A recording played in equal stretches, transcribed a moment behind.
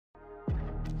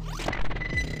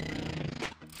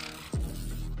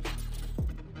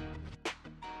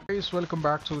Guys, welcome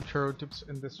back to Charo Tips.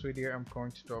 In this video I'm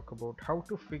going to talk about how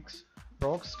to fix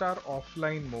Rockstar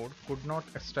offline mode could not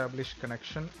establish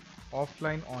connection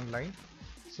offline online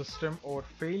system or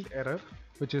failed error,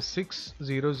 which is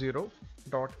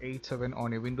 600.87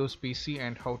 on a Windows PC,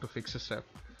 and how to fix this app.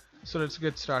 So let's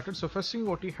get started. So first thing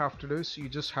what you have to do is you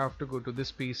just have to go to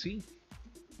this PC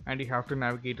and you have to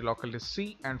navigate to local disk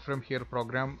C, and from here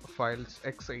program files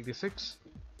x86.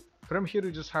 From here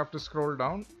you just have to scroll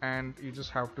down and you just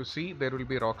have to see there will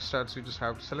be Rockstar, so you just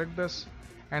have to select this,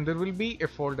 and there will be a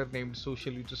folder named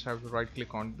social. You just have to right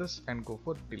click on this and go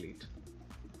for delete.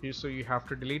 So you have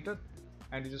to delete it,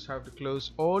 and you just have to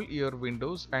close all your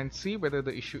windows and see whether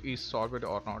the issue is solved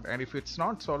or not. And if it's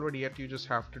not solved yet, you just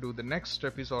have to do the next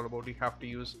step is all about you have to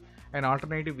use an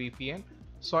alternative VPN.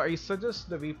 So I suggest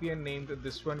the VPN named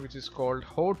this one, which is called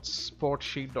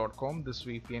hotspotsheet.com. This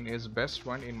VPN is best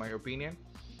one in my opinion.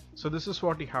 So this is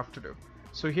what you have to do.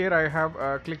 So here I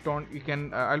have clicked on, you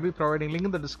can I'll be providing link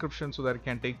in the description so that you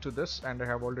can take to this, and I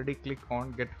have already clicked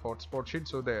on get hotspot sheet.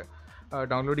 So the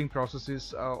downloading process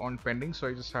is on pending, so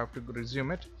I just have to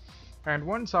resume it. And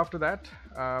once after that,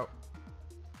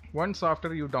 once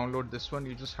after you download this one,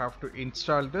 you just have to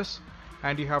install this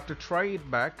and you have to try it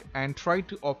back and try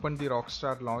to open the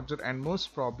Rockstar launcher, and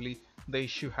most probably the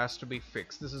issue has to be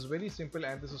fixed. This is very simple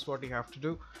and this is what you have to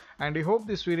do. And I hope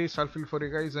this video is helpful for you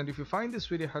guys, and if you find this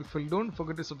video helpful, don't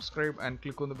forget to subscribe and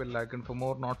click on the bell icon for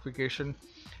more notification.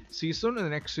 See you soon in the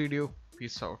next video.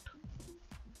 Peace out.